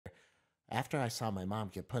after I saw my mom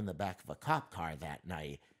get put in the back of a cop car that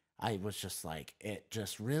night, I was just like, it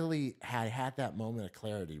just really had that moment of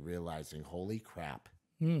clarity, realizing, holy crap,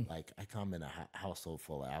 Mm. like I come in a household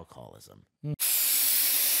full of alcoholism. Mm.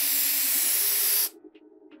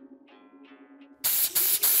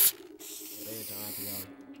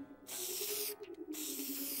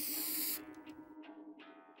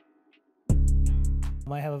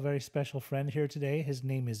 I have a very special friend here today. His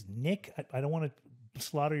name is Nick. I don't want to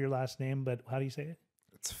slaughter your last name, but how do you say it?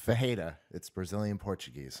 It's Ferreira. It's Brazilian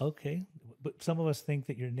Portuguese. Okay. But some of us think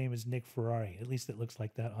that your name is Nick Ferrari. At least it looks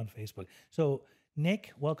like that on Facebook. So,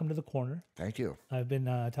 Nick, welcome to the corner. Thank you. I've been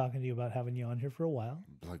talking to you about having you on here for a while.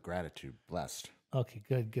 Gratitude. Blessed. Okay,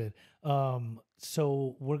 good.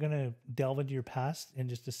 So we're going to delve into your past in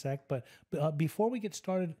just a sec. But before we get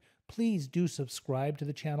started, please do subscribe to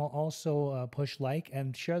the channel. Also, push like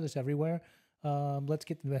and share this everywhere. Let's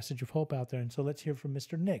get the message of hope out there. And so let's hear from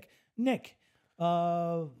Mr. Nick. Nick,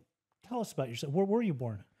 tell us about yourself. Where were you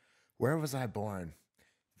born? Where was I born?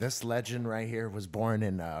 This legend right here was born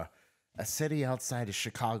in a city outside of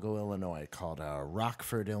Chicago, Illinois, called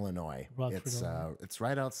Rockford, Illinois. Illinois. It's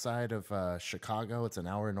right outside of Chicago. It's an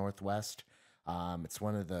hour northwest. It's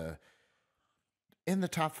one of in the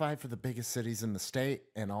top 5 for the biggest cities in the state,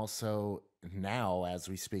 and also now, as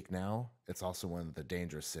we speak now, it's also one of the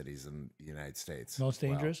dangerous cities in the United States. Most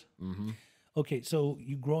dangerous? Mm-hmm. Okay, so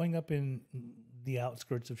you growing up in the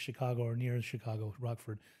outskirts of Chicago or near Chicago,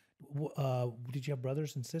 Rockford, did you have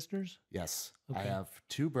brothers and sisters? Yes. Okay. I have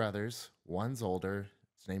 2 brothers. One's older.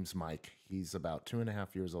 His name's Mike. He's about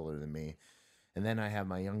 2.5 years older than me. And then I have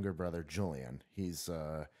my younger brother, Julian. He's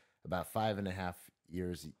about 5.5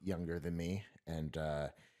 years younger than me. And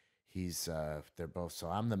they're both, so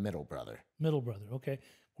I'm the middle brother. Middle brother, okay.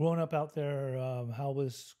 Growing up out there, how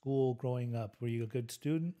was school growing up? Were you a good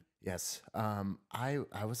student? Yes. I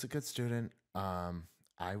was a good student.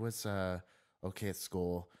 I was okay at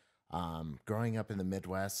school. Growing up in the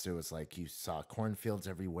Midwest, it was like you saw cornfields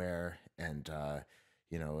everywhere, and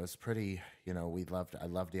it was pretty. I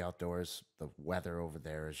loved the outdoors. The weather over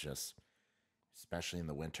there is just, especially in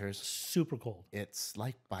the winters, Super cold. it's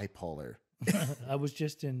like bipolar. I was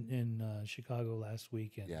just in Chicago last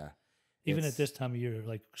week, and Yeah. even at this time of year,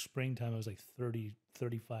 like springtime, it was like 30,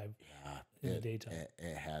 35 in the daytime.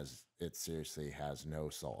 It seriously has no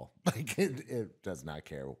soul. Like it does not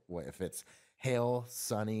care if it's hail,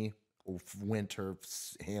 sunny, winter,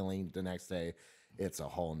 hailing the next day. It's a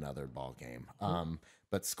whole nother ball game.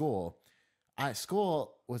 But school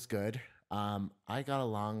was good. I got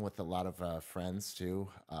along with a lot of friends too.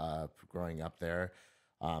 Growing up there,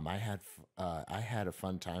 I had a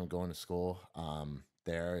fun time going to school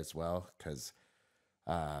there as well, because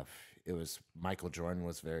it was Michael Jordan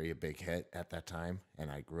was a big hit at that time,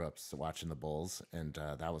 and I grew up watching the Bulls, and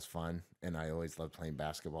that was fun. And I always loved playing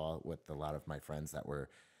basketball with a lot of my friends that were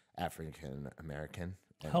African American.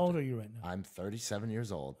 How old are you right now? I'm 37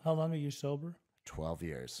 years old. How long are you sober? 12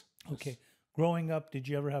 years. Okay. Growing up, did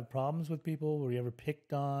you ever have problems with people? Were you ever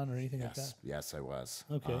picked on or anything like that? Yes, I was.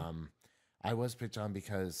 Okay. I was picked on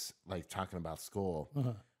because, like, talking about school,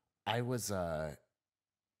 Uh-huh.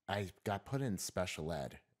 I got put in special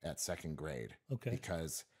ed at 2nd grade. Okay.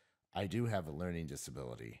 Because I do have a learning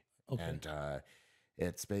disability. Okay. And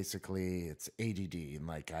it's ADD. And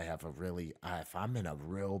like if I'm in a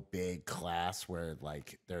real big class where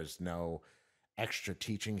like there's no extra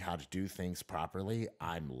teaching how to do things properly,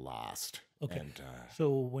 I'm lost. Okay. And So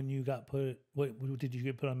when you got did you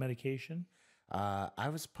get put on medication? I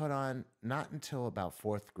was put on not until about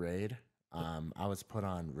 4th grade. I was put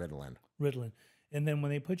on Ritalin. Ritalin. And then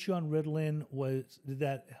when they put you on Ritalin, did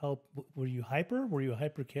that help? Were you hyper? Were you a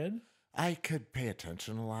hyper kid? I could pay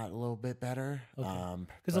attention a little bit better. Okay.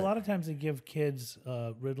 Because a lot of times they give kids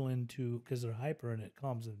Ritalin because they're hyper and it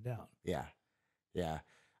calms them down. Yeah.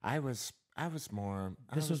 I was more.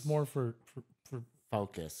 This was more for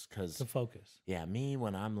focus, because the focus. Yeah, me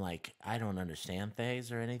when I'm like I don't understand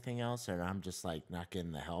things or anything else, and I'm just like not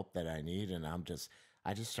getting the help that I need, and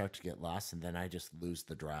I just start to get lost, and then I just lose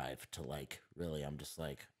the drive to like really. I'm just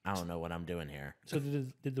like I don't know what I'm doing here. So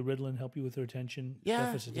did the Ritalin help you with your attention? Yeah,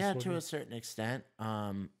 deficit yeah, disorder? to a certain extent.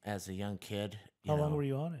 As a young kid. How long were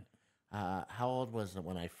you on it? How old was it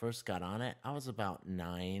when I first got on it? I was about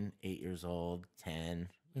 9, 8 years old, 10.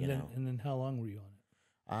 And then how long were you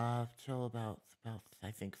on it? Till about I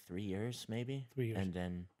think 3 years, maybe. 3 years. And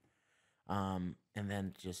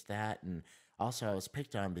then just that, and also I was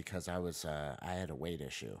picked on because I had a weight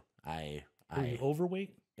issue. Were you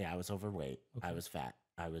overweight? Yeah, I was overweight. Okay. I was fat.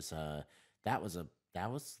 I was that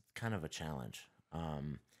was kind of a challenge.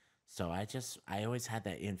 So I always had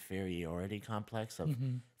that inferiority complex of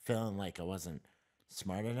feeling like I wasn't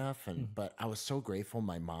smart enough. But I was so grateful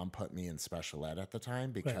my mom put me in special ed at the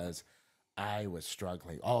time because I was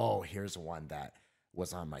struggling. Oh, here's one that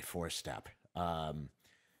was on my 4-step.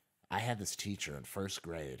 I had this teacher in first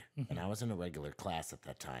grade, and I was in a regular class at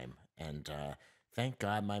that time. And thank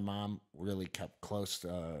God my mom really kept close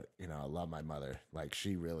to, I love my mother. Like,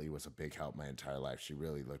 she really was a big help my entire life. She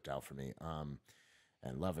really looked out for me,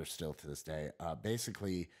 and love her still to this day.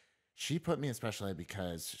 Basically, she put me in special ed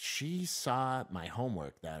because she saw my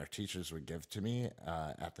homework that our teachers would give to me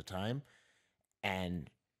at the time. And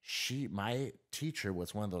my teacher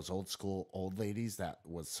was one of those old ladies that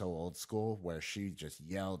was so old school where she just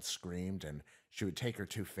yelled, screamed, and she would take her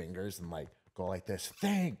 2 fingers and like go like this,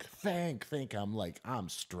 think. I'm like, I'm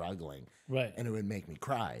struggling. Right. And it would make me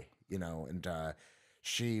cry, and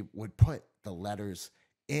she would put the letters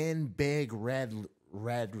in big red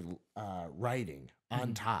writing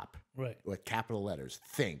on top. Right. With capital letters,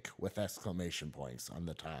 think, with exclamation points on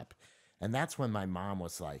the top. And that's when my mom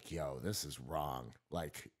was like, yo, this is wrong.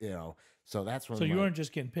 Like, so that's when. So you weren't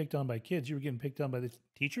just getting picked on by kids, you were getting picked on by the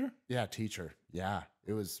teacher? Yeah, teacher. Yeah.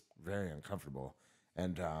 It was very uncomfortable.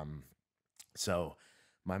 And so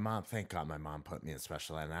my mom, thank God my mom put me in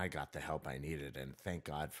special ed and I got the help I needed. And thank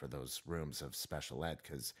God for those rooms of special ed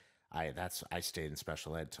because I stayed in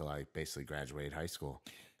special ed till I basically graduated high school.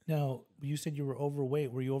 Now, you said you were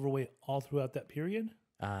overweight. Were you overweight all throughout that period?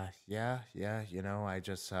 Yeah. I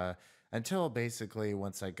just, until basically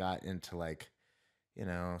once I got into like,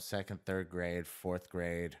 2nd, 3rd grade, 4th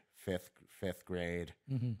grade, 5th grade,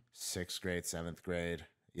 6th grade, 7th grade,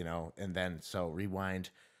 and then so rewind.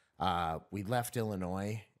 We left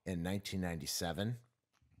Illinois in 1997.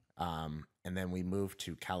 And then we moved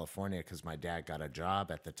to California because my dad got a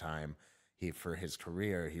job at the time. For his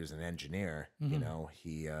career, he was an engineer.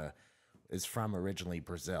 He is from originally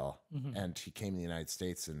Brazil, and he came to the United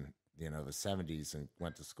States in the 70s and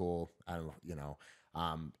went to school.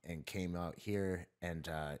 And came out here, and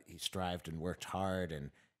he strived and worked hard, and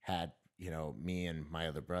had me and my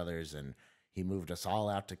other brothers, and he moved us all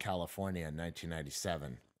out to California in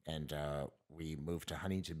 1997, and we moved to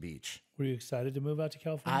Huntington Beach. Were you excited to move out to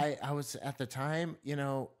California? I was at the time.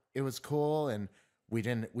 It was cool, and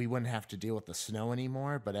we wouldn't have to deal with the snow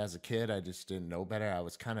anymore. But as a kid, I just didn't know better. I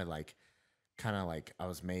was kind of like I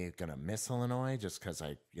was maybe gonna miss Illinois just because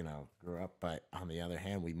I grew up. But on the other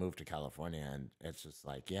hand, we moved to California, and it's just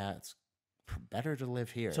like, yeah, it's better to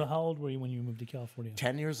live here. So how old were you when you moved to California?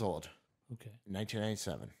 10 years old. Okay.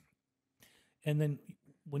 1997. And then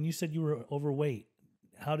when you said you were overweight,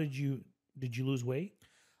 how did you lose weight?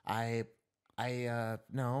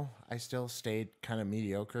 No, I still stayed kind of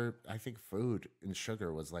mediocre. I think food and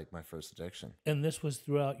sugar was like my first addiction. And this was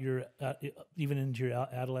throughout your, even into your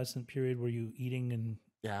adolescent period, were you eating and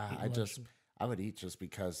Yeah, I would eat just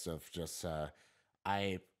because of just,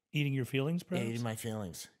 eating your feelings, perhaps? eating my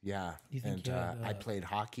feelings. Yeah. You think And you had, I played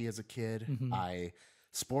hockey as a kid. Mhm.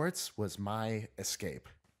 Sports was my escape.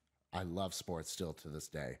 I love sports still to this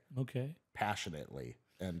day, Okay. passionately.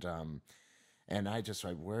 And I've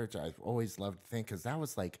always loved to think, because that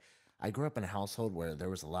was like, I grew up in a household where there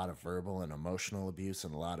was a lot of verbal and emotional abuse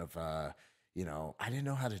and a lot of, I didn't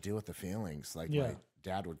know how to deal with the feelings. Like Yeah. my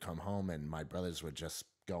dad would come home and my brothers would just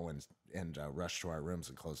go and rush to our rooms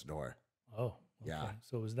and close the door. Oh, okay. Yeah.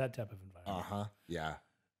 So it was that type of environment. Yeah.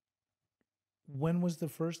 When was the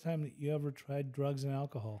first time that you ever tried drugs and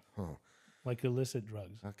alcohol? Huh. Like illicit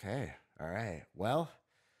drugs? Okay. All right. Well,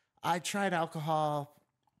 I tried alcohol,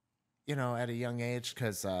 at a young age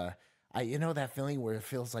because that feeling where it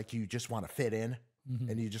feels like you just want to fit in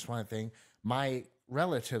and you just want to think. My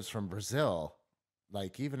relatives from Brazil,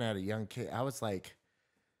 like even at a young kid, I was like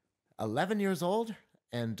 11 years old,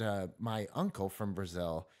 and my uncle from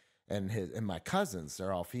Brazil and my cousins,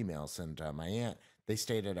 they're all females, and my aunt, they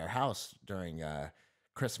stayed at our house during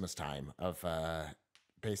Christmas time of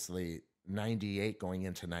basically 98 going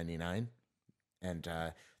into 99. And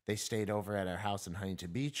they stayed over at our house in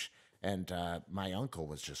Huntington Beach. And my uncle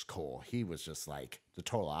was just cool. He was just like the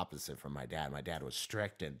total opposite from my dad. My dad was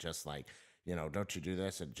strict and just like, don't you do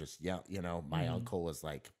this, and just yell. My uncle was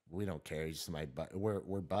like, we don't care. He's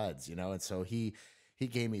we're buds, And so he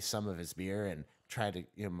gave me some of his beer and tried to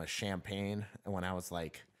give him a champagne when I was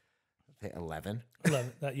like 11.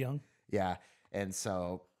 11, that young? Yeah. And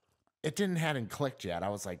so it hadn't clicked yet. I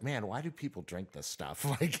was like, man, why do people drink this stuff?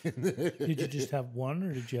 Like, Did you just have one,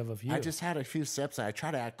 or did you have a few? I just had a few sips. And I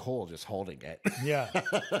tried to act cool just holding it. Yeah,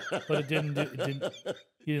 but it didn't.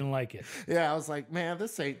 You didn't like it. Yeah, I was like, man,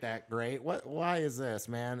 this ain't that great. Why is this,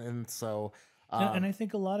 man? And so, and I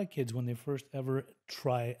think a lot of kids, when they first ever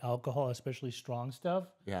try alcohol, especially strong stuff,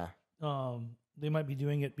 yeah, they might be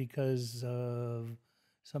doing it because of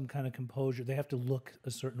some kind of composure. They have to look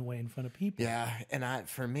a certain way in front of people. Yeah, and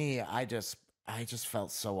for me, I just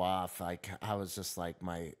felt so off. Like I was just like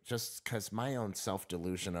just because my own self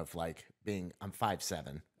delusion of like I'm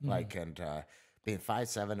 5'7", like and being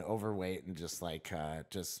 5'7", overweight, and just like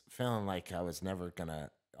just feeling like I was never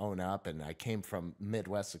gonna own up. And I came from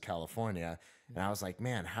Midwest of California, and I was like,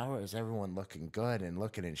 man, how is everyone looking good and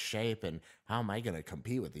looking in shape, and how am I gonna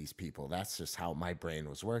compete with these people? That's just how my brain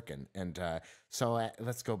was working. And so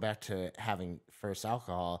let's go back to having first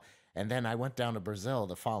alcohol. And then I went down to Brazil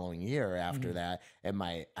the following year after that, and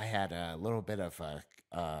I had a little bit of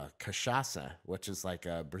cachaça, which is like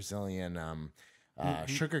a Brazilian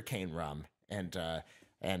sugarcane rum, and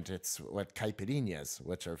it's what caipirinhas,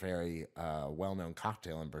 which are very well-known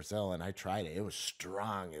cocktail in Brazil. And I tried it; it was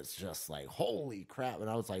strong. It's just like holy crap! And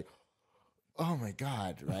I was like, oh my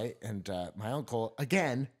God, right? And my uncle,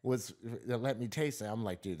 again, was let me taste it. I'm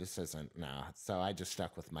like, dude, this isn't, nah. So I just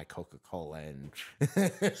stuck with my Coca-Cola. And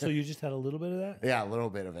So you just had a little bit of that? yeah, a little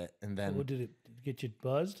bit of it. And then, What did it get you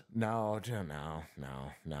buzzed? no. You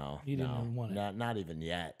didn't even want it. Not even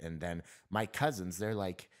yet. And then my cousins, they're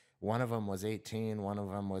like, one of them was 18. One of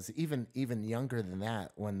them was even younger than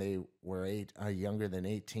that when they were younger than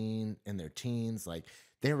 18 in their teens. Like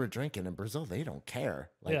they were drinking in Brazil. They don't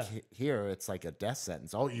care. Like Yeah. here, it's like a death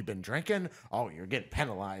sentence. Oh, you've been drinking? Oh, you're getting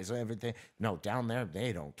penalized. Everything. No, down there,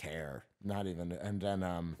 they don't care. Not even. And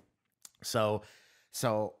then, so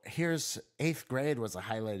here's 8th grade was a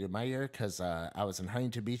highlight of my year because I was in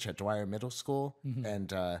Huntington Beach at Dwyer Middle School,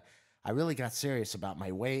 and I really got serious about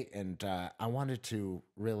my weight, and I wanted to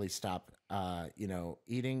really stop,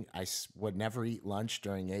 eating. Would never eat lunch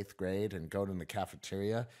during 8th grade and go to the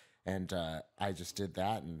cafeteria, and I just did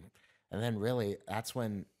that, and then really that's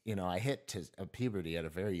when I hit puberty at a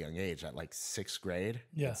very young age at like 6th grade,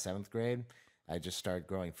 Yeah. and 7th grade. I just started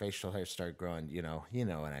growing facial hair, started growing, you know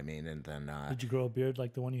what I mean. And then, Did you grow a beard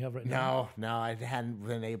like the one you have right now? no, I hadn't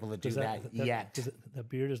been able to do 'Cause that yet. That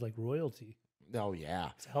beard is like royalty. Oh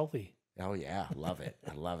yeah. It's healthy. Oh yeah. Love it.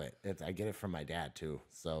 I love it. I get it from my dad too.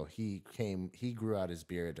 So he grew out his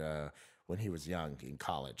beard, when he was young in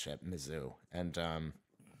college at Mizzou. And,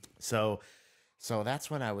 so that's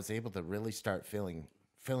when I was able to really start feeling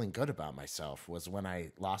good about myself, was when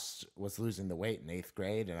I was losing the weight in 8th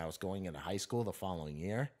grade, and I was going into high school the following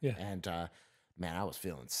year. Yeah. And man, I was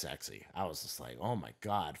feeling sexy. I was just like, oh my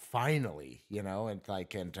God, finally, and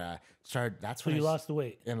started. That's So when you lost the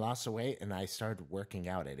weight. lost the weight, and I started working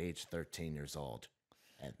out at age 13 years old.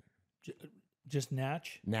 And Just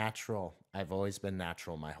natural. I've always been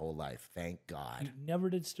natural my whole life. Thank God. You never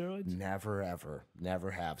did steroids? Never ever,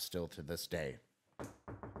 never have. Still to this day.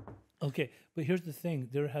 Okay, but here's the thing.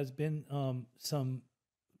 There has been some.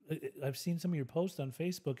 I've seen some of your posts on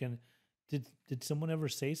Facebook, and did someone ever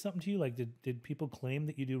say something to you? Like, did people claim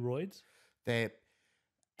that you do roids?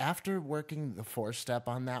 After working the 4-step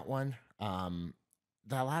on that one, a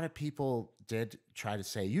lot of people did try to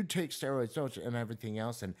say, you take steroids, don't you, and everything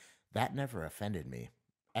else, and that never offended me,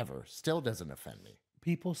 ever. Still doesn't offend me.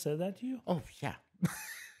 People said that to you? Oh yeah.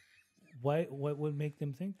 Why? What would make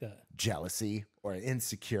them think that? Jealousy or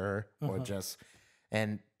insecure or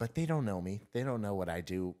but they don't know me. They don't know what I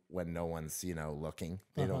do when no one's, looking.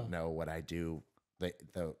 They don't know what I do.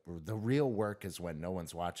 The real work is when no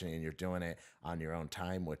one's watching and you're doing it on your own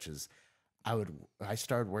time, which is I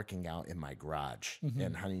started working out in my garage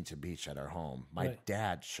in Huntington Beach at our home. My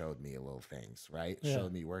dad showed me little things, right? Yeah.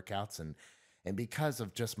 Showed me workouts, and because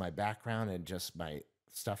of just my background and just my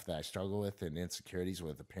stuff that I struggle with and insecurities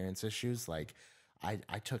with appearance issues, like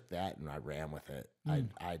I took that and I ran with it.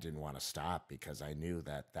 I didn't want to stop because I knew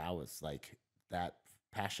that was like that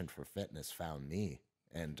passion for fitness found me,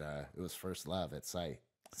 and it was first love at sight.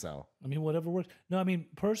 So I mean, whatever works. No, I mean,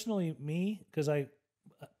 personally, me, because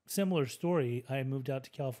similar story. I moved out to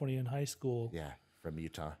California in high school. yeah, from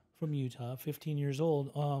Utah. 15 years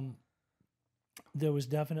old. There was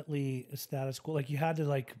definitely a status quo. Like, you had to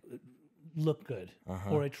like look good,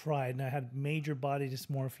 or I tried, and I had major body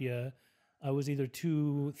dysmorphia. I was either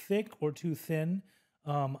too thick or too thin.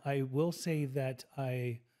 I will say that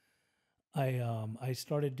I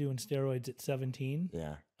started doing steroids at 17.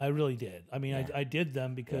 Yeah. I really did. I mean, I did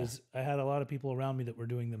them because I had a lot of people around me that were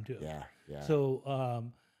doing them too. Yeah. Yeah.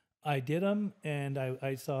 So I did them, and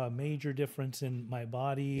I saw a major difference in my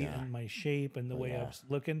body and my shape and the way I was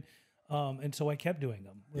looking. And so I kept doing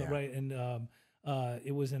them. Yeah. Right. And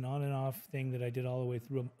it was an on and off thing that I did all the way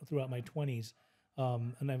throughout my 20s.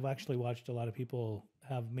 And I've actually watched a lot of people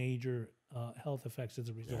have major health effects as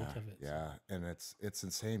a result of it. Yeah. And it's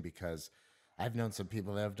insane because I've known some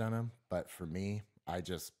people that have done them, but for me,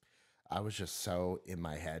 I was just so in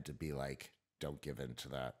my head to be like, don't give in to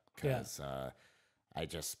that. Yeah. Because I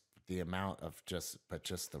just, the amount of just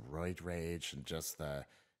the roid rage and just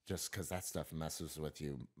because that stuff messes with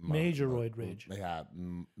you. Major roid rage. Yeah,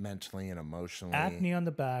 mentally and emotionally. Acne on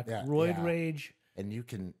the back, Yeah, roid yeah. rage, And you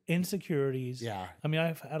can, insecurities. yeah, I mean,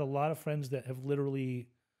 I've had a lot of friends that have literally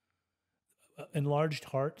enlarged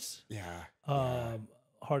hearts, yeah,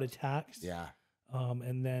 heart attacks, yeah,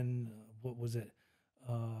 and then what was it?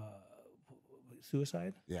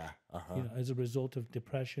 Suicide. yeah. You know, as a result of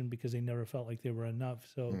depression because they never felt like they were enough.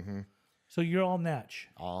 So, Mm-hmm. so you're all natch,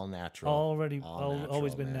 All natural. already, All always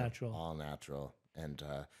natural, been man. natural. All natural. And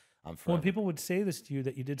I'm When forever. people would say this to you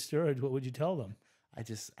that you did steroids, what would you tell them? I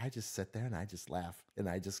just sit there and I just laugh and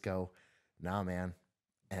I just go, nah, man.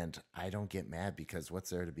 And I don't get mad because what's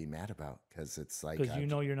there to be mad about? Because it's like Because you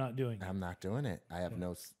know you're not doing it. I'm not doing it. I have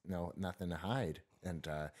nothing to hide. And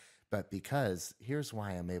but because here's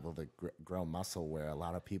why I'm able to grow muscle, where a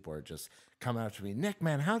lot of people are just coming up to me, Nick,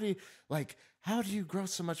 man, how do you grow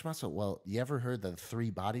so much muscle? Well, you ever heard the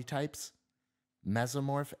 3 body types?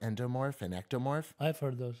 Mesomorph, endomorph, and ectomorph. I've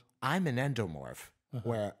heard those. I'm an endomorph,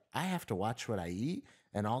 where I have to watch what I eat.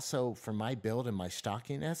 And also for my build and my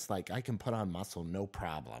stockiness, like I can put on muscle, no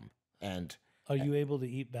problem. And Are you able to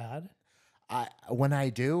eat bad? when I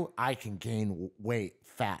do, I can gain weight,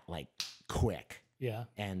 fat, like quick. Yeah.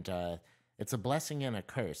 And it's a blessing and a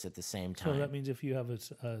curse at the same time. So that means if you have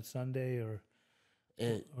a Sunday or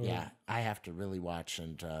Yeah, I have to really watch,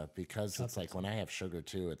 and because it's like when I have sugar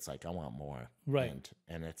too, it's like I want more, Right.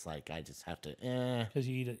 And it's like I just have to. because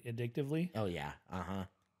you eat it addictively. Oh yeah,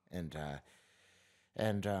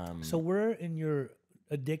 and So we're in your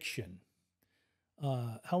addiction.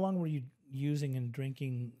 How long were you using and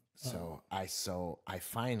drinking? so I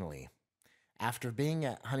finally, after being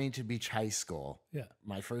at Huntington Beach High School, Yeah.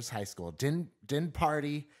 my first high school, didn't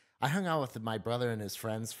party. I hung out with my brother and his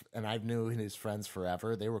friends, and I knew his friends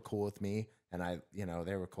forever. They were cool with me, and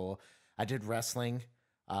they were cool. I did wrestling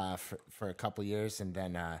for a couple years, and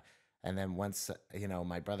then once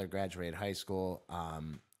my brother graduated high school,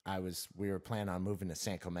 we were planning on moving to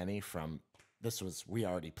San Clemente we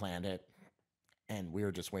already planned it, and we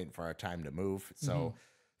were just waiting for our time to move. So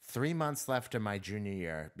 3 months left in my junior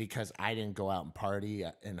year, because I didn't go out and party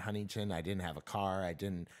in Huntington. I didn't have a car. I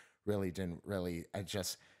didn't really. I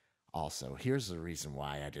just. Also, here's the reason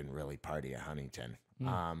why I didn't really party at Huntington.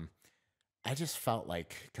 I just felt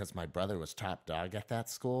like, because my brother was top dog at that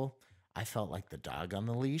school, I felt like the dog on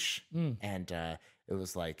the leash. And it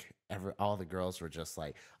was like all the girls were just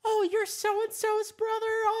like, oh, you're so-and-so's brother.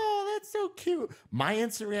 Oh, that's so cute. My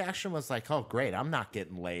instant reaction was like, oh, great. I'm not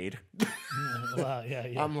getting laid. Wow,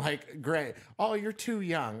 yeah. I'm like, great. Oh, you're too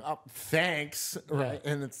young. Oh, thanks. Right.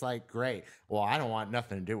 And it's like, great. Well, I don't want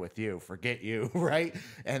nothing to do with you. Forget you. Right.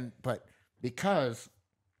 But because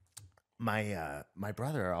my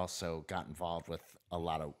brother also got involved with a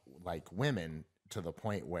lot of like women, to the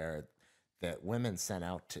point where that women sent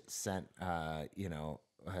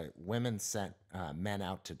men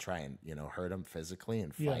out to try and hurt him physically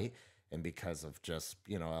and fight. And because of just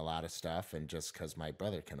a lot of stuff, and just because my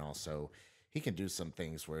brother he can do some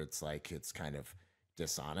things where it's like it's kind of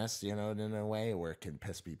dishonest, in a way where it can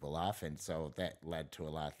piss people off. And so that led to a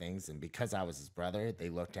lot of things. And because I was his brother, they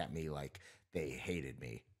looked at me like they hated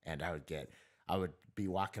me. And I would be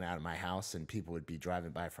walking out of my house, and people would be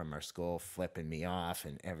driving by from our school flipping me off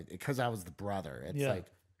and everything, because I was the brother. It's like,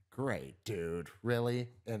 great, dude, really?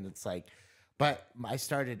 And it's like, but I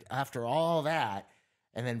started after all that.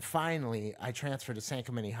 And then finally, I transferred to San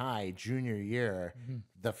Clemente High junior year.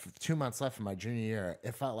 The 2 months left of my junior year,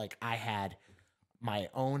 it felt like I had my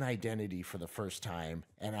own identity for the first time.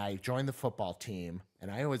 And I joined the football team,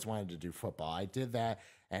 and I always wanted to do football. I did that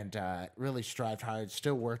and really strived hard,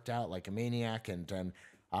 still worked out like a maniac. And then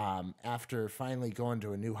after finally going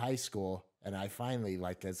to a new high school, and I finally,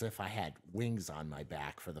 like, as if I had wings on my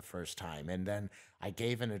back for the first time. And then I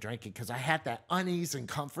gave in to drinking because I had that unease and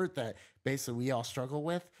comfort that basically we all struggle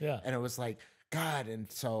with. Yeah. And it was like, God.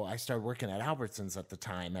 And so I started working at Albertsons at the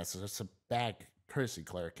time as a bag courtesy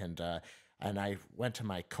clerk. And I went to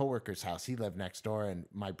my coworker's house. He lived next door, and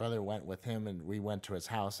my brother went with him, and we went to his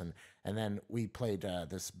house. And then we played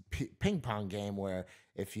this ping pong game where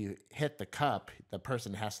if you hit the cup, the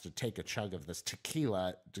person has to take a chug of this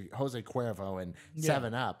tequila, Jose Cuervo and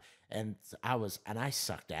 7-Up. And I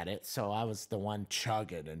sucked at it. So I was the one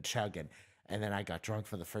chugging. And then I got drunk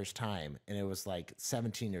for the first time, and it was like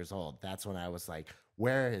 17 years old. That's when I was like,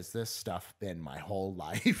 where has this stuff been my whole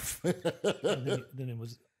life? And then it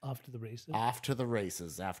was off to the races. Off to the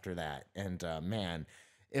races after that. And man,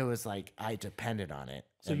 it was like I depended on it.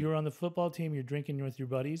 So you're on the football team, you're drinking with your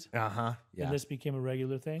buddies, Yeah. and this became a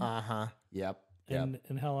regular thing. Yep.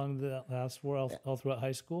 And how long did that last for? All throughout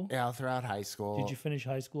high school? Yeah, throughout high school. Did you finish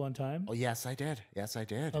high school on time? Oh, yes, I did. Yes, I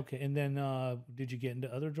did. Okay, and then did you get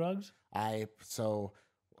into other drugs? I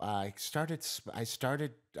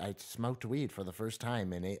smoked weed for the first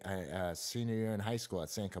time in senior year in high school at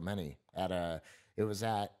San Clemente it was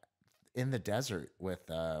in the desert with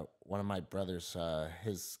one of my brother's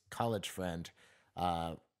his college friend.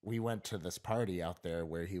 We went to this party out there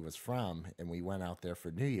where he was from, and we went out there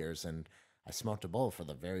for New Year's, and I smoked a bowl for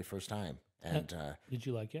the very first time. And did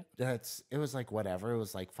you like it? it was like whatever. It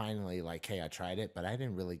was like finally like, hey, I tried it, but I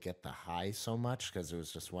didn't really get the high so much because it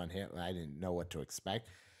was just one hit. I didn't know what to expect.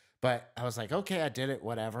 But I was like, okay, I did it,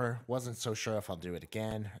 whatever. Wasn't so sure if I'll do it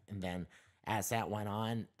again. And then as that went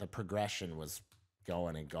on, the progression was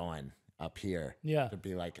going and going up here. Yeah. To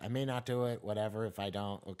be like, I may not do it, whatever. If I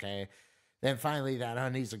don't, okay. Then finally that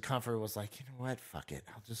uneasy comfort was like, you know what, fuck it.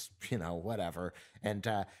 I'll just, whatever. And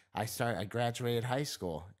I graduated high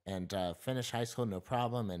school and finished high school, no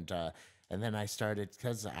problem. And then I started,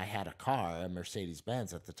 because I had a car, a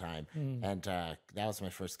Mercedes-Benz at the time. And that was my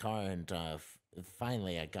first car. And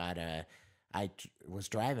finally I was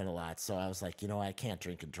driving a lot. So I was like, I can't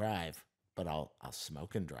drink and drive, but I'll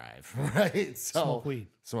smoke and drive, right? So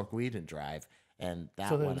smoke weed and drive. And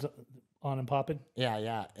that was on and popping?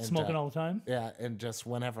 Yeah. And, smoking all the time? Yeah, and just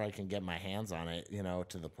whenever I can get my hands on it,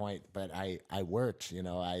 to the point. But I worked,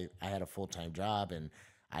 I had a full-time job, and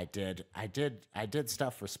I did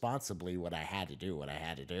stuff responsibly, what I had to do.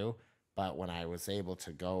 But when I was able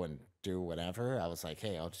to go and do whatever, I was like,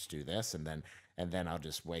 hey, I'll just do this, and then I'll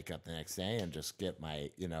just wake up the next day and just get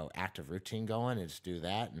my, active routine going and just do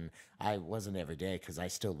that. And I wasn't every day because I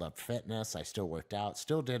still loved fitness. I still worked out,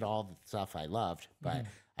 still did all the stuff I loved, but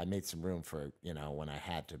I made some room for, when I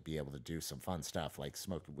had to be able to do some fun stuff like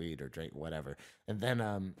smoke weed or drink whatever. And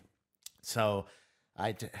then, so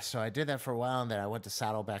I did that for a while, and then I went to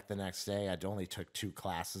Saddleback the next day. I only took 2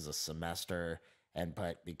 classes a semester,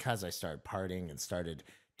 but because I started partying and started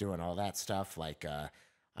doing all that stuff, like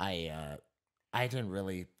I didn't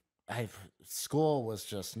really. School was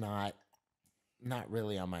just not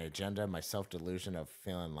really on my agenda. My self delusion of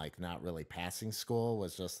feeling like not really passing school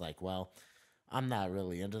was just like, well, I'm not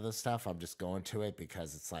really into this stuff. I'm just going to it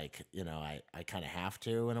because it's like, I kind of have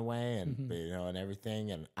to in a way, and and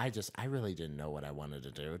everything. And I really didn't know what I wanted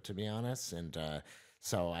to do, to be honest. And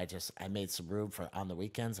so I made some room for on the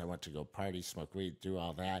weekends. I went to go party, smoke weed, do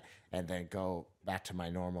all that, and then go back to my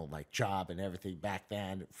normal like job and everything back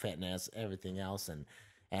then, fitness, everything else.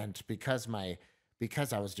 And because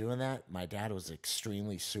I was doing that, my dad was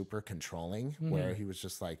extremely super controlling, where he was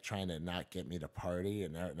just like trying to not get me to party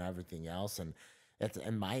and everything else. And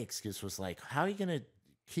my excuse was like, how are you going to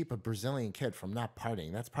keep a Brazilian kid from not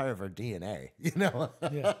partying? That's part of our DNA,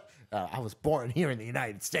 Yeah. I was born here in the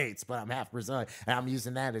United States, but I'm half Brazilian, and I'm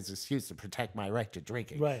using that as an excuse to protect my right to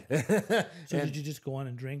drinking. Right. So did you just go on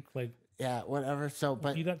and drink? Like, yeah, whatever. So,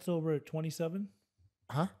 but you got sober at 27?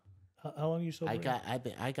 Huh? How long are you sober? I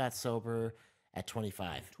got sober at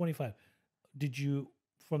 25. 25. Did you,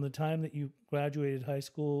 from the time that you graduated high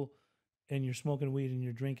school and you're smoking weed and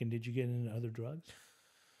you're drinking, did you get into other drugs?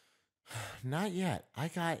 Not yet. I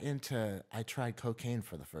tried cocaine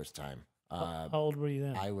for the first time. How old were you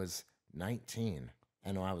then? I was 19,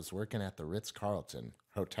 and I was working at the Ritz-Carlton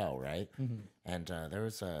Hotel, right? And there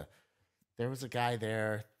was a guy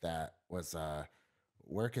there that was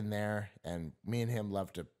working there, and me and him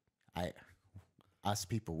loved to. Us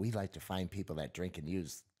people, we like to find people that drink and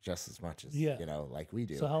use just as much as like we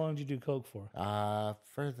do. So how long did you do coke for?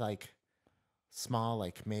 For like small,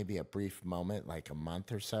 like maybe a brief moment, like a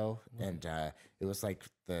month or so. And it was like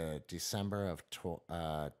the December of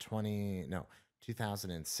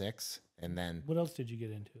 2006. And then what else did you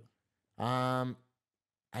get into? I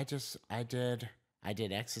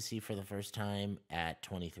did ecstasy for the first time at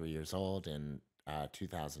 23 years old in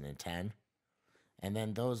 2010. And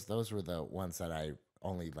then those were the ones that I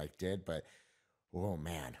only like did. But oh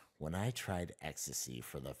man, when I tried ecstasy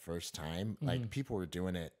for the first time, like people were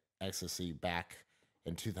doing ecstasy back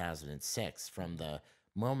in 2006. From the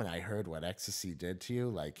moment I heard what ecstasy did to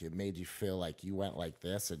you, like it made you feel like you went like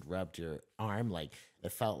this and rubbed your arm, like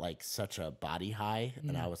it felt like such a body high.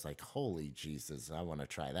 And I was like, holy Jesus, I want to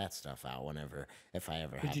try that stuff out if I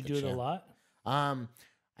ever had the chance. Did you do it a lot? I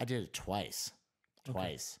did it twice.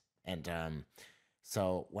 And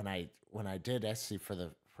so when I did ecstasy for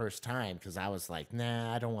the first time, because I was like,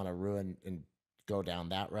 nah, I don't want to ruin and go down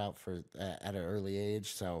that route for at an early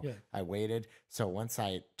age. So I waited. So once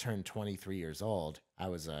I turned 23 years old, I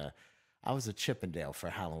was I was a Chippendale for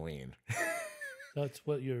Halloween. That's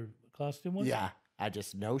what your costume was? Yeah, I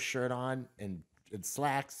just no shirt on and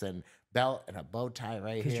slacks and belt and a bow tie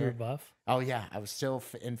right Because here. you're buff? Oh yeah, I was still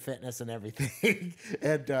in fitness and everything.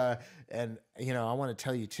 And you know, I want to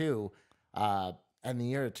tell you too, in the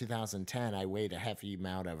year of 2010, I weighed a heavy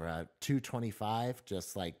amount of 225,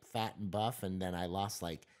 just like fat and buff, and then I lost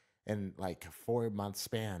like in like a 4 month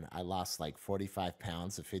span, I lost like 45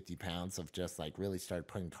 pounds of 50 pounds of just like really started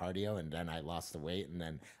putting cardio, and then I lost the weight, and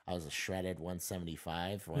then I was a shredded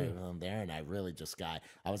 175 right around there, and I really just got,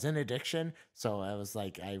 I was in addiction, so I was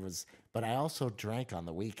like, but I also drank on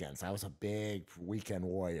the weekends. I was a big weekend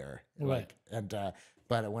warrior, like, and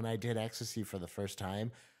but when I did ecstasy for the first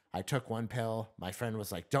time, I took one pill. My friend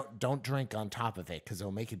was like, "Don't drink on top of it because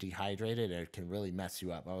it'll make you dehydrated and it can really mess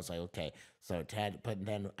you up." I was like, "Okay." So but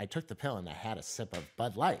then I took the pill and I had a sip of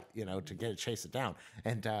Bud Light, you know, to get it, chase it down.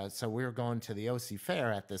 And so we were going to the OC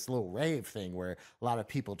Fair at this little rave thing where a lot of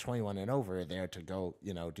people 21 and over are there to go,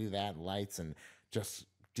 you know, do that, and lights and just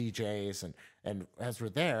DJs. And as we're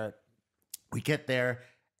there, we get there.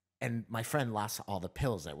 And my friend lost all the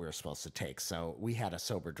pills that we were supposed to take. So we had a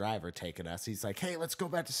sober driver taking us. He's like, "Hey, let's go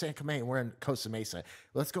back to San Clemente." We're in Costa Mesa.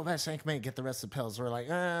 "Let's go back to San Clemente and get the rest of the pills." We're like,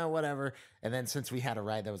 whatever. And then since we had a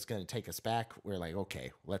ride that was going to take us back, we're like,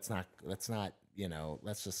 okay, let's not, you know,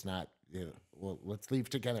 let's just not, you know, well, let's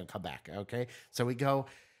leave together and come back. Okay. So we go.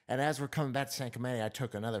 And as we're coming back to San Clemente, I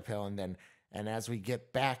took another pill. And as we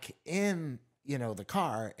get back in, you know, the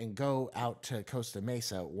car and go out to Costa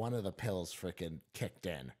Mesa, one of the pills freaking kicked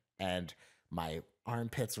in. And my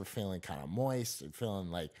armpits were feeling kind of moist and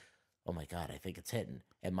feeling like, oh my God, I think it's hitting.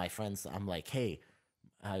 And my friends, I'm like, hey,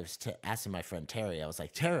 I was asking my friend Terry, I was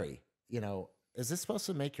like, "Terry, you know, is this supposed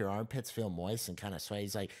to make your armpits feel moist and kind of sweaty?"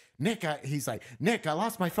 He's like, "Nick, Nick, I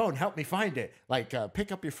lost my phone. Help me find it. Like,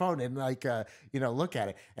 pick up your phone and like, you know, look at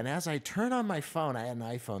it." And as I turn on my phone, I had an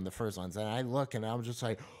iPhone, the first ones, and I look and I'm just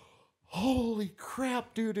like, holy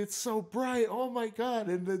crap, dude, it's so bright. Oh my God.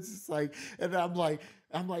 And it's just like, and I'm like,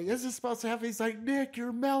 "Is this supposed to happen?" He's like, "Nick,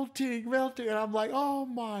 you're melting. And I'm like, oh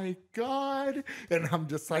my God. And I'm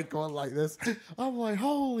just like going like this. I'm like,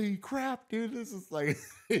 holy crap, dude. This is like,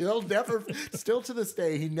 he'll never, still to this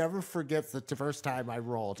day, he never forgets the first time I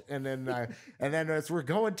rolled. And then as we're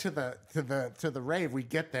going to the rave, we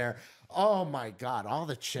get there. Oh my God. All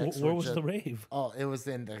the chicks. Where was the rave? Oh, it was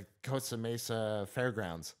in the Costa Mesa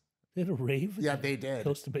Fairgrounds. They had a rave? Yeah, they did.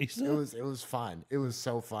 Costa Mesa? It was fun. It was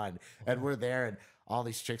so fun. And we're there, and all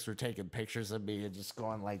these chicks were taking pictures of me and just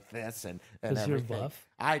going like this and everything. You're buff?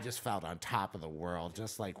 I just felt on top of the world,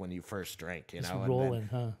 just like when you first drink, you Just know. rolling,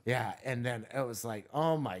 huh? Yeah, and then it was like,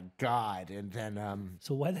 oh my God. And then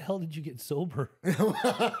So why the hell did you get sober? It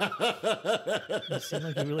seemed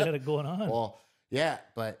like you really had it going on. Well, yeah,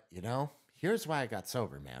 but you know, here's why I got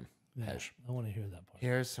sober, man. Yeah, I want to hear that part.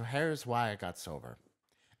 Here's why I got sober.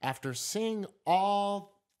 After seeing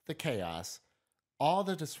all the chaos, all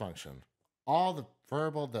the dysfunction, all the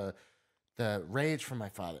verbal, the rage from my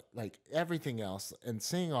father, like everything else, and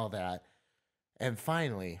seeing all that, and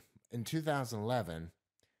finally, in 2011,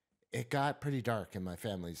 it got pretty dark in my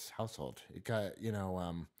family's household. It got, you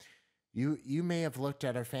know, you may have looked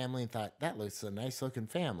at our family and thought, that looks a nice looking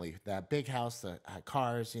family. That big house, the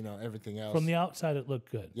cars, you know, everything else. From the outside, it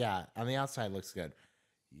looked good. Yeah, on the outside, it looks good.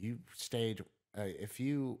 You stayed, if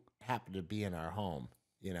you happened to be in our home,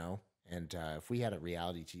 you know, and if we had a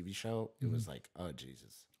reality TV show, it was like, oh,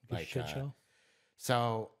 Jesus. Like a shit show?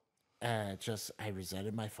 So I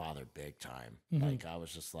resented my father big time. Like, I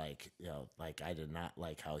was just like, you know, like I did not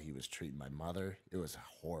like how he was treating my mother. It was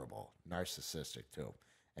horrible, narcissistic too.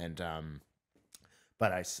 And,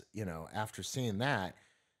 but you know, after seeing that,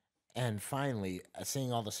 and finally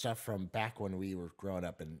seeing all the stuff from back when we were growing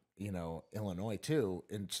up in, you know, Illinois too.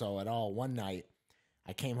 And so one night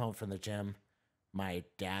I came home from the gym. My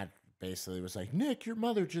dad basically was like, "Nick, your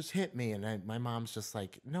mother just hit me." And my mom's just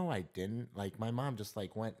like, "No, I didn't." Like, my mom just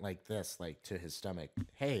like went like this, like to his stomach.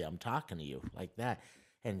 "Hey, I'm talking to you," like that.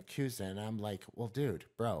 And accused it. And I'm like, "Well, dude,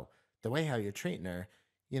 bro, the way how you're treating her,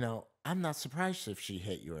 you know, I'm not surprised if she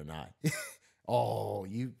hit you or not." "Oh,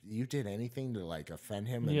 you did anything to like offend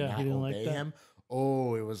him and not obey him?"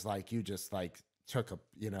 Oh, it was like you just like took a,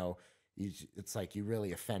 you know, it's like you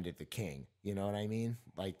really offended the king. You know what I mean?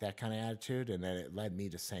 Like that kind of attitude. And then it led me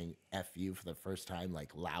to saying F you for the first time,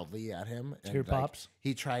 like loudly at him. And your like, pops?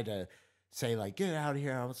 He tried to say like, "Get out of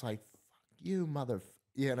here." I was like, "Fuck you,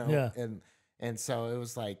 you know?" Yeah. And so it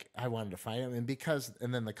was like, I wanted to fight him.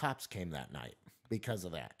 And then the cops came that night because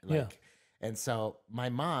of that. Like, yeah. And so my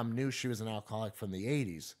mom knew she was an alcoholic from the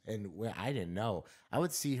 80s. And I didn't know. I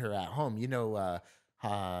would see her at home. You know,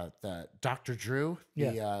 the Dr. Drew,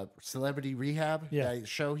 Yeah. the celebrity rehab Yeah. that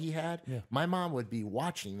show he had. Yeah. My mom would be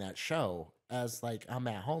watching that show as like I'm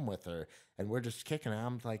at home with her and we're just kicking it.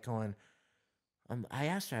 I'm like going, I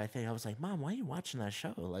asked her, I think I was like, Mom, why are you watching that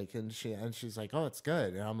show? Like, and she's like, oh, it's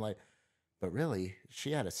good. And I'm like, but really,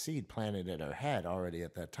 she had a seed planted in her head already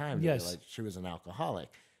at that time. To be Yes. like she was an alcoholic.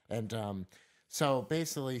 And so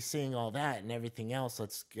basically seeing all that and everything else,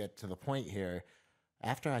 let's get to the point here.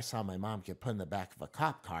 After I saw my mom get put in the back of a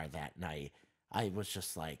cop car that night, I was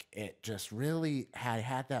just like, it just really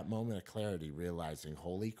had that moment of clarity, realizing,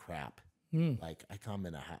 holy crap, like I come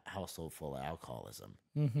in a household full of alcoholism.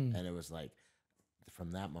 Mm-hmm. And it was like,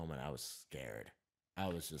 from that moment, I was scared. I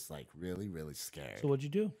was just like really, really scared. So what'd you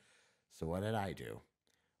do? So what did I do?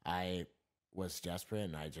 I was desperate,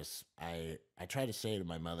 and I tried to stay to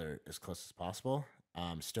my mother as close as possible.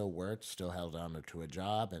 Still worked, still held on to a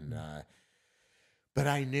job, and but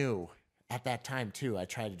I knew at that time too. I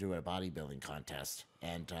tried to do a bodybuilding contest,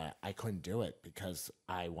 and I couldn't do it because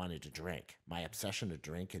I wanted to drink. My obsession to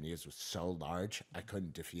drink and use was so large, I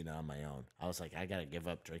couldn't defeat it on my own. I was like, I gotta give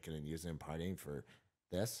up drinking and using and partying for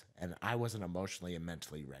this, and I wasn't emotionally and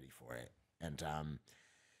mentally ready for it. And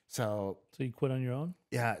so you quit on your own?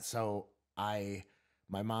 yeah, so my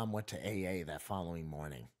mom went to AA that following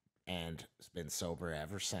morning and has been sober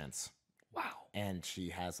ever since. Wow. And she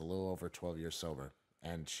has a little over 12 years sober.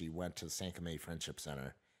 And she went to the San Clemente Friendship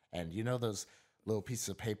Center. And you know those little pieces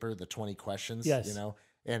of paper, the 20 questions? Yes. You know?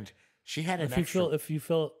 And she had an If you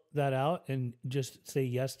fill that out and just say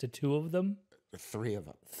yes to 2 of them, 3 of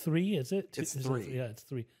them. 3, is it? It's Is 3. Yeah, it's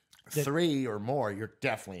 3. 3 or more, you're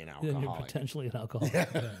definitely an Then alcoholic. you're potentially an alcoholic.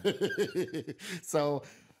 Yeah. So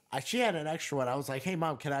she had an extra one. I was like, hey,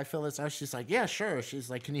 Mom, can I fill this out? She's like, yeah, sure. She's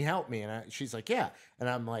like, can you help me? And she's like, yeah. And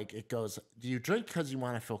I'm like, it goes, do you drink because you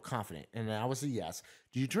want to feel confident? And I was a yes.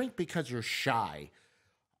 Do you drink because you're shy?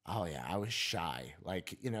 Oh, yeah, I was shy.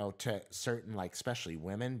 Like, you know, to certain, like, especially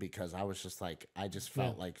women, because I was just like, I just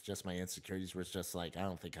felt like just my insecurities was just like, I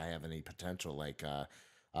don't think I have any potential. Like,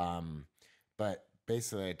 but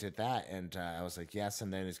basically I did that, and I was like, yes.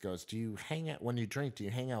 And then it goes, do you hang out when you drink? Do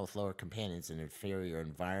you hang out with lower companions in an inferior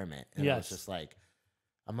environment? And I was just like,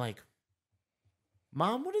 I'm like,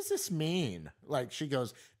 Mom, what does this mean? Like, she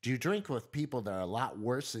goes, do you drink with people that are a lot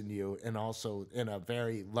worse than you and also in a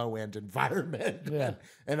very low end environment? Yeah.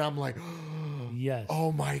 And I'm like, Yes.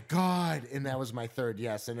 oh my God. And that was my third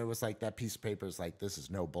yes. And it was like that piece of paper is like, this is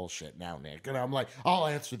no bullshit now, Nick. And I'm like, I'll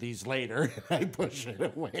answer these later. And I push it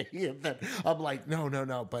away. And then I'm like, no.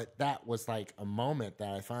 But that was like a moment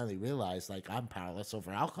that I finally realized, like, I'm powerless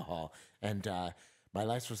over alcohol. And my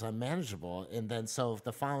life was unmanageable. And then so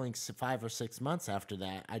the following 5 or 6 months after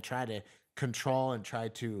that, I tried to control and try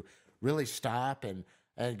to really stop. And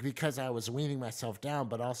because I was weaning myself down,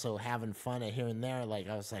 but also having fun here and there, like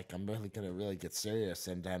I was like, I'm really going to really get serious.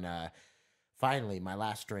 And then finally, my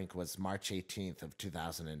last drink was March 18th of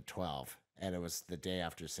 2012. And it was the day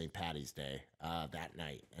after St. Patty's Day that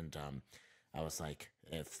night. And I was like,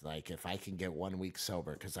 if I can get 1 week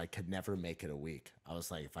sober, because I could never make it a week. I was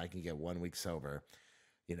like, if I can get 1 week sober,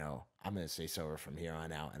 you know, I'm going to stay sober from here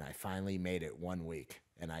on out. And I finally made it 1 week.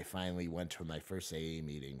 And I finally went to my first AA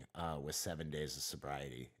meeting with 7 days of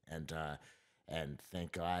sobriety. And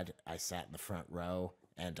thank God I sat in the front row.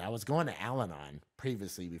 And I was going to Al-Anon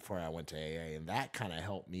previously before I went to AA. And that kind of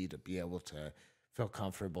helped me to be able to feel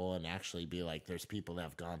comfortable and actually be like, there's people that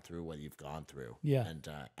have gone through what you've gone through. Yeah. And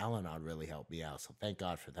Al-Anon really helped me out. So thank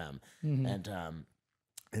God for them.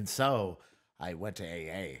 And so I went to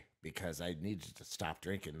AA because I needed to stop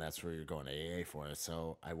drinking. That's where you're going to AA for.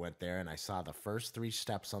 So I went there and I saw the first 3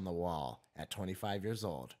 steps on the wall at 25 years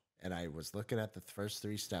old. And I was looking at the first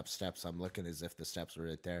 3 steps. I'm looking as if the steps were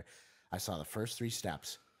right there. I saw the first 3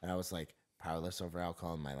 steps and I was like, powerless over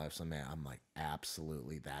alcohol in my life. So man, I'm like,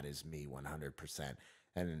 absolutely, that is me 100%.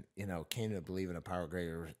 And, you know, came to believe in a power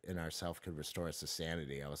greater in ourselves could restore us to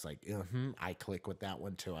sanity. I was like, I click with that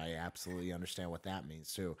one too. I absolutely understand what that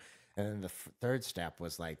means too. And then the third step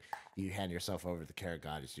was like, you hand yourself over to the care of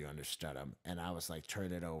God as you understood him. And I was like,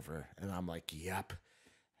 turn it over. And I'm like, yep.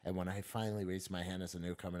 And when I finally raised my hand as a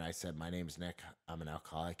newcomer and I said, my name's Nick, I'm an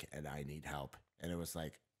alcoholic and I need help. And it was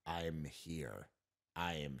like, I'm here.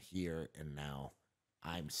 I am here and now.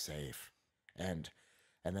 I'm safe. And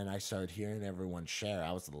then I started hearing everyone share.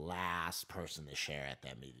 I was the last person to share at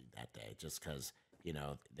that meeting that day just because, you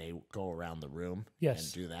know, they go around the room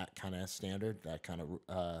and do that kind of standard, that kind of,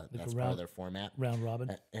 that's part of their format. Round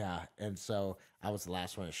robin. Yeah. And so I was the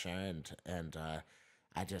last one to share and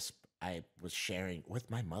I just, I was sharing with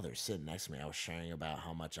my mother sitting next to me. I was sharing about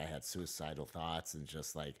how much I had suicidal thoughts and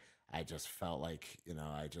just like I just felt like,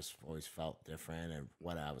 I just always felt different and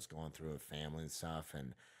what I was going through with family and stuff.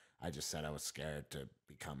 And I just said I was scared to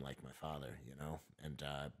become like my father, And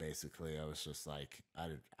basically, I was just like,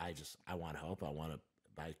 I want hope.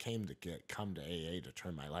 I came to come to AA to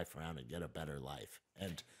turn my life around and get a better life,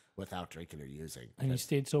 and without drinking or using. And you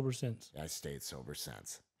stayed sober since. I stayed sober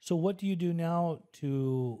since. So what do you do now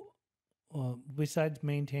to, besides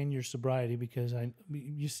maintain your sobriety? Because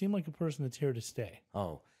you seem like a person that's here to stay.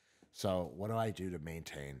 Oh, so what do I do to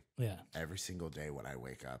maintain? Yeah. Every single day when I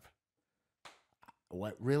wake up.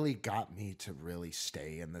 What really got me to really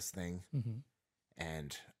stay in this thing,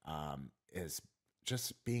 and is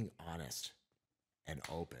just being honest and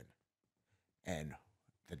open, and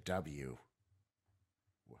the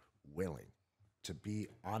willing to be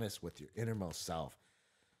honest with your innermost self.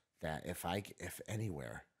 That if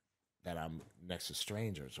anywhere that I'm next to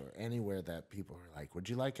strangers or anywhere that people are like, would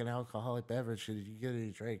you like an alcoholic beverage? Could you get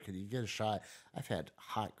any drink? Could you get a shot? I've had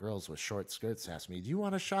hot girls with short skirts ask me, do you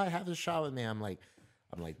want a shot? Have a shot with me. I'm like,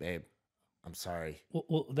 babe, I'm sorry.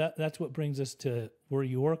 Well, that's what brings us to where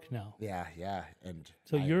you work now. Yeah. And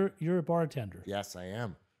so you're a bartender. Yes, I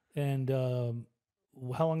am. And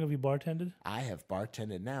how long have you bartended? I have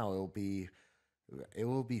bartended now. It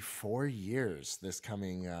will be 4 years this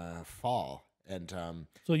coming fall. And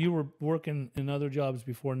so you were working in other jobs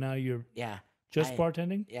before. Now you're just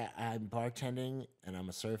bartending. Yeah, I'm bartending, and I'm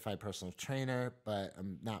a certified personal trainer, but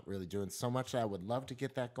I'm not really doing so much. I would love to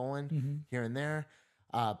get that going here and there.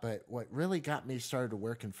 But what really got me started to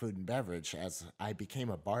work in food and beverage as I became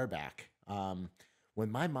a barback. When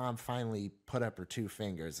my mom finally put up her two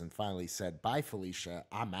fingers and finally said, "Bye, Felicia,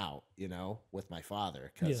 I'm out," with my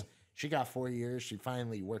father, because she got 4 years. She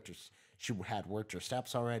finally she had worked her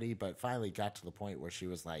steps already, but finally got to the point where she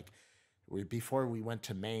was like, before we went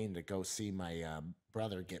to Maine to go see my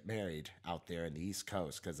brother get married out there in the East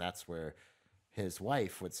Coast, because that's where his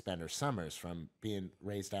wife would spend her summers. From being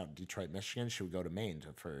raised out in Detroit, Michigan, she would go to Maine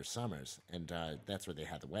for her summers, and that's where they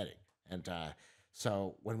had the wedding. And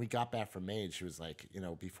so when we got back from Maine, she was like,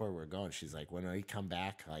 before we were going, she's like, when we come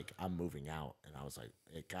back, like, I'm moving out. And I was like,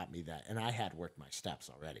 it got me that. And I had worked my steps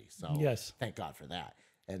already, so thank God for that.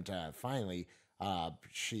 And finally,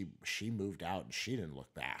 she moved out, and she didn't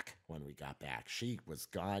look back when we got back. She was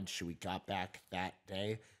gone. We got back that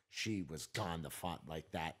day. She was gone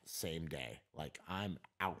like that same day. Like, I'm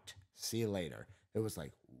out. See you later. It was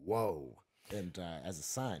like, whoa. And as a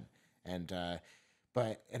son. And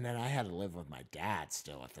then I had to live with my dad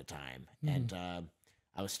still at the time. And I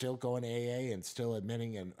was still going to AA and still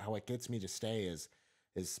admitting, and how it gets me to stay is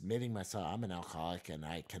admitting myself I'm an alcoholic and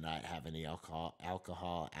I cannot have any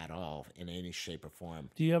alcohol at all in any shape or form.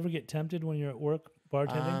 Do you ever get tempted when you're at work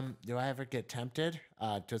bartending? Do I ever get tempted?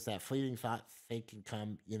 Does that fleeting thought thinking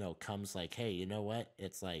comes like, hey, you know what?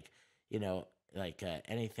 It's like, like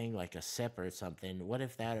anything like a sip or something. What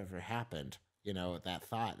if that ever happened? That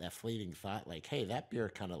thought, that fleeting thought, like, hey, that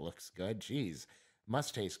beer kind of looks good. Geez,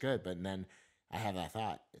 must taste good. But then I have that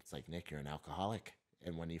thought. It's like, Nick, you're an alcoholic.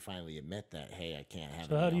 And when you finally admit that, hey, I can't have.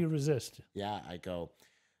 So how do you resist? Yeah, I go,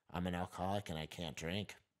 I'm an alcoholic and I can't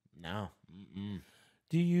drink. No.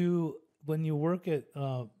 Do you, when you work at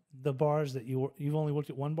the bars that you've only worked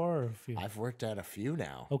at one bar or a few? I've worked at a few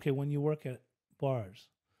now. Okay, when you work at bars,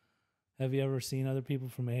 have you ever seen other people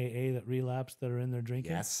from AA that relapsed that are in there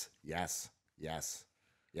drinking? Yes.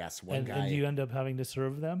 One guy. And do you end up having to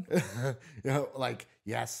serve them? One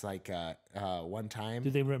time. Do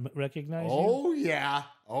they recognize you? Oh yeah.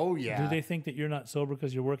 Do they think that you're not sober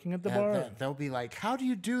because you're working at the bar? They'll be like, "How do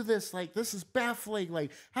you do this? Like, this is baffling.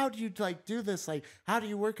 Like, how do you do this? Like, how do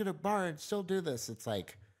you work at a bar and still do this?" It's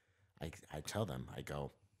like, I tell them,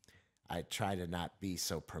 I try to not be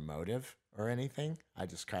so promotive or anything. I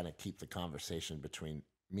just kind of keep the conversation between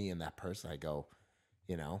me and that person. I go,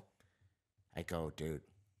 dude,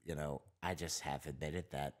 I just have admitted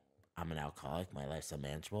that I'm an alcoholic. My life's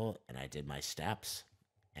unmanageable, and I did my steps.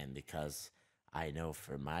 And because I know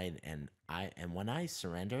for mine, and when I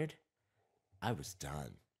surrendered, I was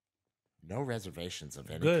done. No reservations of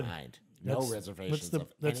any kind. No reservations of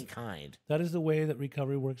any kind. That is the way that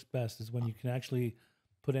recovery works best, is when you can actually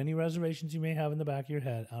put any reservations you may have in the back of your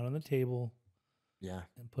head out on the table. Yeah.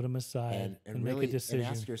 And put them aside and really make a decision.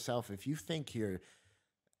 And ask yourself, if you think you're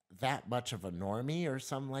that much of a normie or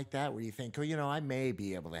something like that, where you think, I may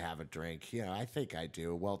be able to have a drink. I think I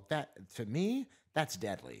do. Well, that, to me, that's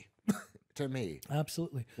deadly. To me.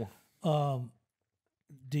 Absolutely.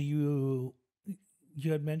 Do you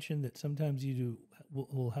had mentioned that sometimes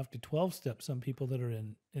will have to 12-step some people that are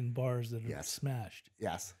in bars that are smashed.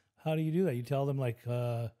 Yes. How do you do that? You tell them like,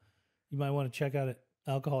 you might want to check out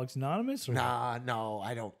Alcoholics Anonymous, or Nah, no,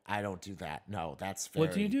 I don't do that. No, that's very.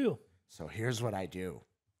 what do you do? So here's what I do.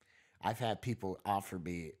 I've had people offer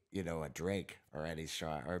me, a drink or any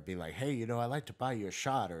shot, or be like, hey, I'd like to buy you a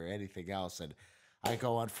shot or anything else. And I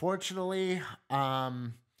go, unfortunately,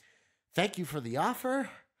 thank you for the offer,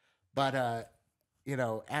 but,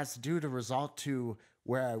 as due to result to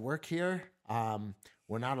where I work here,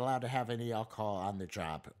 we're not allowed to have any alcohol on the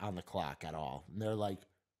job, on the clock at all. And they're like,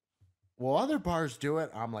 well, other bars do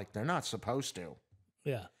it. I'm like, they're not supposed to.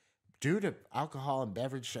 Yeah. Due to alcohol and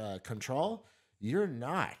beverage control, you're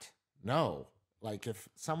not. No. Like if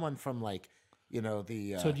someone from like,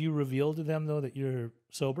 the... So do you reveal to them, though, that you're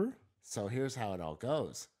sober? So here's how it all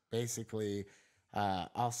goes. Basically,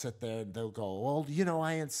 I'll sit there and they'll go, well,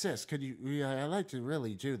 I insist. Could you... I like to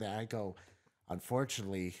really do that. I go,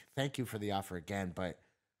 unfortunately, thank you for the offer again, but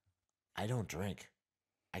I don't drink.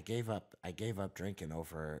 I gave up drinking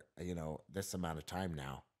over, this amount of time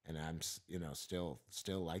now. And I'm, still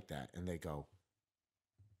like that. And they go,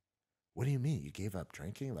 what do you mean? You gave up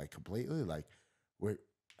drinking? Like completely? Like,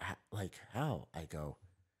 how? I go,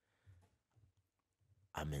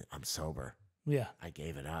 I'm sober. Yeah. I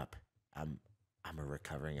gave it up. I'm a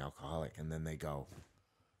recovering alcoholic. And then they go,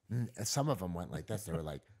 some of them went like this. They were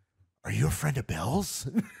like, are you a friend of Bill's?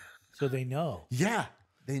 So they know. Yeah,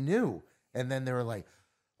 they knew. And then they were like,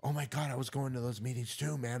 oh my God, I was going to those meetings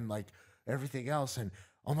too, man. Like everything else. And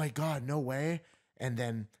oh my God, no way. And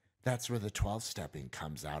then that's where the 12-stepping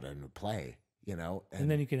comes out into play, And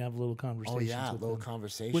then you can have little conversations. Oh yeah, with little them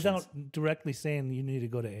conversations. without directly saying you need to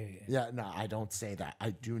go to AA. Yeah, no, I don't say that.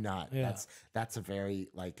 I do not. Yeah. That's a very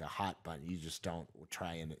like a hot button. You just don't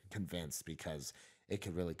try and convince because it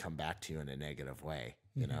could really come back to you in a negative way,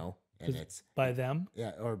 And it's by them.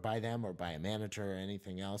 Yeah, or by them or by a manager or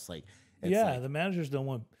anything else. Like yeah, the managers don't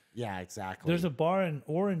want. Yeah, exactly. There's a bar in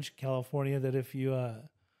Orange, California that if you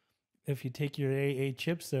take your AA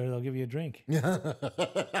chips there, they'll give you a drink. Because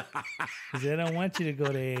they don't want you to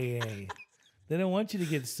go to AA. They don't want you to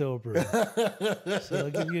get sober. So they'll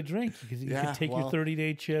give you a drink. You can take your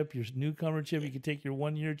 30-day chip, your newcomer chip. You can take your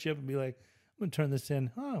 1-year chip and be like, I'm going to turn this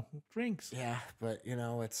in. Oh, drinks. Yeah, but,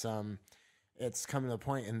 it's coming to the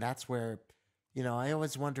point, and that's where, I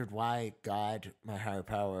always wondered why God, my higher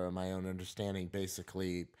power, or my own understanding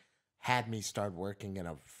basically had me start working in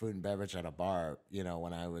a food and beverage at a bar,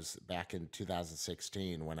 when I was back in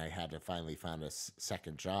 2016, when I had to finally find a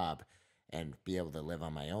second job and be able to live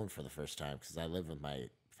on my own for the first time, because I lived with my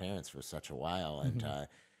parents for such a while. And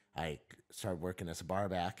I started working as a bar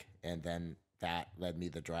back, and then that led me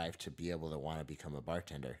the drive to be able to want to become a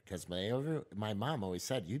bartender. Because my mom always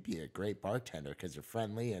said, you'd be a great bartender because you're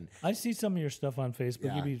friendly. And I see some of your stuff on Facebook.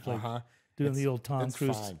 Yeah, You'd be like doing the old Tom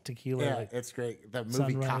Cruise tequila. Yeah, like it's great. The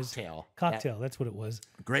movie Sunrise. Cocktail. That's what it was.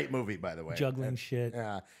 Great movie, by the way. Juggling shit.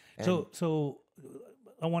 Yeah. So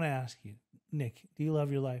I want to ask you, Nick, do you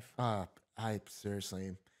love your life? I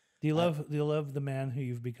seriously. Do you love the man who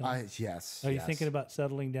you've become? Yes. Are you thinking about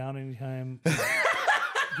settling down anytime?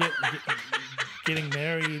 Getting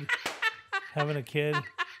married, having a kid,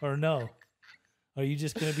 or no? Are you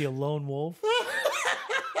just going to be a lone wolf?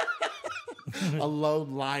 A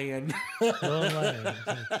lone lion. Lone lion.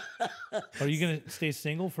 Are you going to stay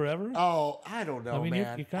single forever? Oh, I don't know,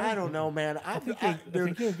 man. I don't know, man. I think you're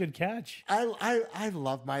a good catch. I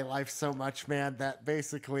love my life so much, man, that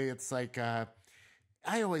basically it's like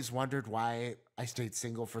I always wondered why I stayed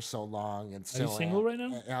single for so long and still Are you single right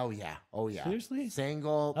now? Oh yeah. Seriously?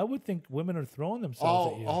 Single. I would think women are throwing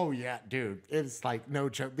themselves at you. Oh yeah, dude. It's like no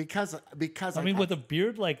joke because I mean, with a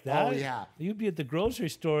beard like that, oh yeah, you'd be at the grocery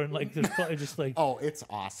store and like there's probably just like oh, it's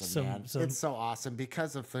awesome, man. It's so awesome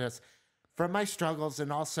because of this, from my struggles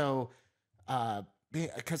and also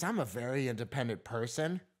because I'm a very independent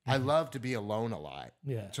person. I love to be alone a lot.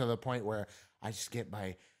 Yeah. To the point where I just get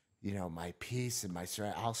my my peace and my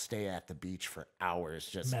I'll stay at the beach for hours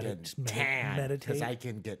just getting tan because I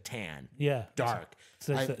can get tan. Yeah. Dark.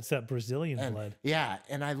 So it's that Brazilian blood. Yeah.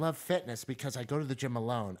 And I love fitness because I go to the gym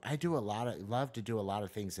alone. I do love to do a lot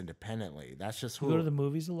of things independently. That's just who. You go to the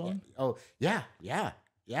movies alone? Oh, yeah.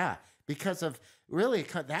 Because of really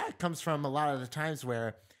that comes from a lot of the times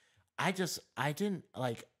where I didn't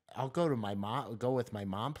like, I'll go with my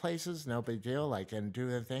mom places, no big deal, like, and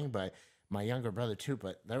do the thing, but my younger brother too,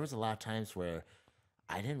 but there was a lot of times where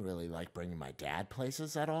I didn't really like bringing my dad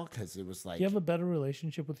places at all because it was like. Do you have a better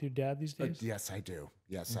relationship with your dad these days? Yes, I do.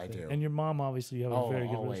 Yes, I do. And your mom, obviously, you have a very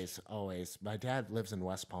good relationship. Always. My dad lives in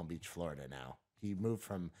West Palm Beach, Florida now. He moved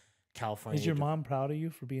from California. Is your mom proud of you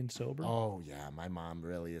for being sober? Oh, yeah. My mom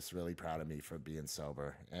really is really proud of me for being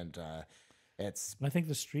sober. And It's I think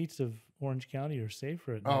the streets of Orange County are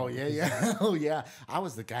safer at oh night yeah, because yeah. Oh yeah. I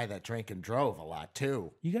was the guy that drank and drove a lot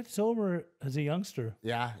too. you got sober as a youngster.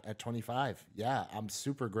 Yeah, at 25. Yeah, I'm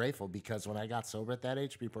super grateful because when I got sober at that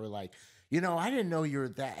age, people were like, you know, I didn't know you were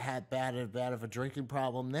that had bad of a drinking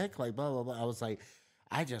problem, Nick. Like blah blah blah. I was like,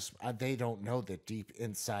 they don't know the deep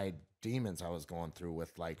inside demons I was going through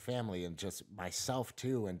with like family and just myself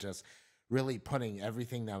too, and just really putting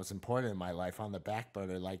everything that was important in my life on the back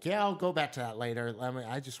burner. Like, yeah, I'll go back to that later.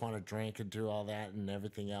 I just want to drink and do all that and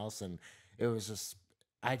everything else, and it was just.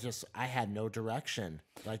 I had no direction.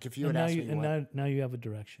 Like if you And had now asked you me and what, now you have a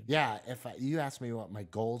direction. yeah, if you asked me what my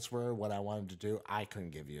goals were, what I wanted to do, I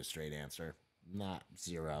couldn't give you a straight answer. Not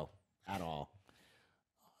zero at all.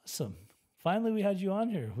 Awesome. Finally, we had you on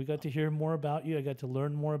here. We got to hear more about you. I got to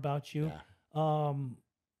learn more about you. Yeah.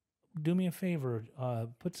 Do me a favor.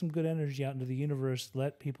 Put some good energy out into the universe.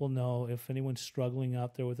 Let people know if anyone's struggling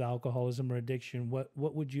out there with alcoholism or addiction. What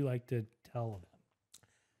would you like to tell them?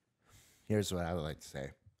 Here's what I would like to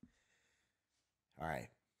say. All right.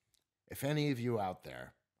 If any of you out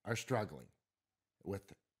there are struggling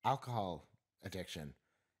with alcohol addiction,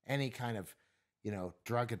 any kind of,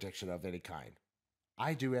 drug addiction of any kind,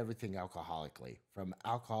 I do everything alcoholically, from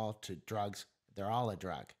alcohol to drugs. They're all a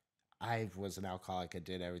drug. I was an alcoholic. I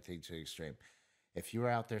did everything to the extreme. If you are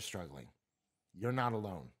out there struggling, you're not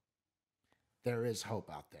alone. There is hope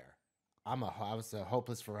out there. I was a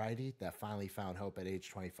hopeless variety that finally found hope at age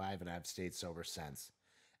 25, and I've stayed sober since.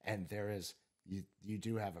 And you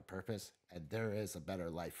do have a purpose, and there is a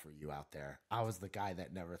better life for you out there. I was the guy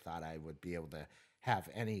that never thought I would be able to have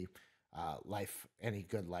any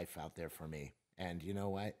good life out there for me. And you know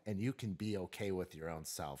what? And you can be okay with your own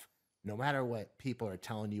self. No matter what people are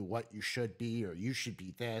telling you what you should be, or you should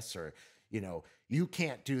be this, or, you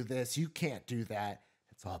can't do this, you can't do that.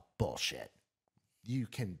 It's all bullshit. You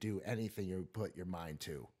can do anything you put your mind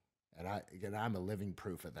to. And I'm a living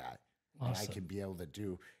proof of that. Awesome. And I can be able to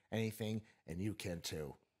do anything, and you can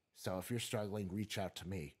too. So if you're struggling, reach out to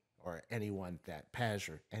me or anyone that Pej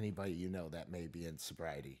or anybody that may be in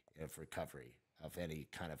sobriety, of recovery, of any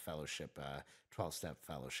kind of fellowship, 12-step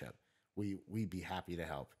fellowship. We'd be happy to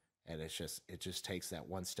help. And it just takes that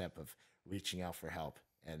one step of reaching out for help.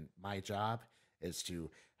 And my job is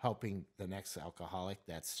to helping the next alcoholic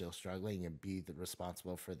that's still struggling and be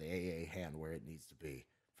responsible for the AA hand where it needs to be.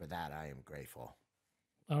 For that, I am grateful.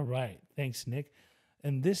 All right. Thanks, Nick.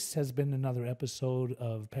 And this has been another episode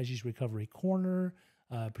of Pej's Recovery Corner.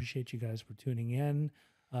 Appreciate you guys for tuning in.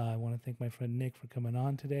 I want to thank my friend Nick for coming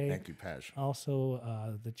on today. Thank you, Pej.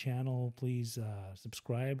 Also, the channel, please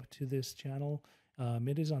subscribe to this channel.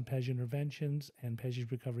 It is on Pej Interventions, and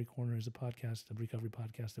Pej's Recovery Corner is a recovery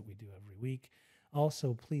podcast that we do every week.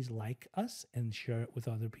 Also, please like us and share it with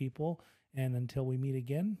other people. And until we meet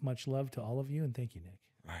again, much love to all of you, and thank you, Nick.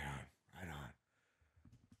 Right on.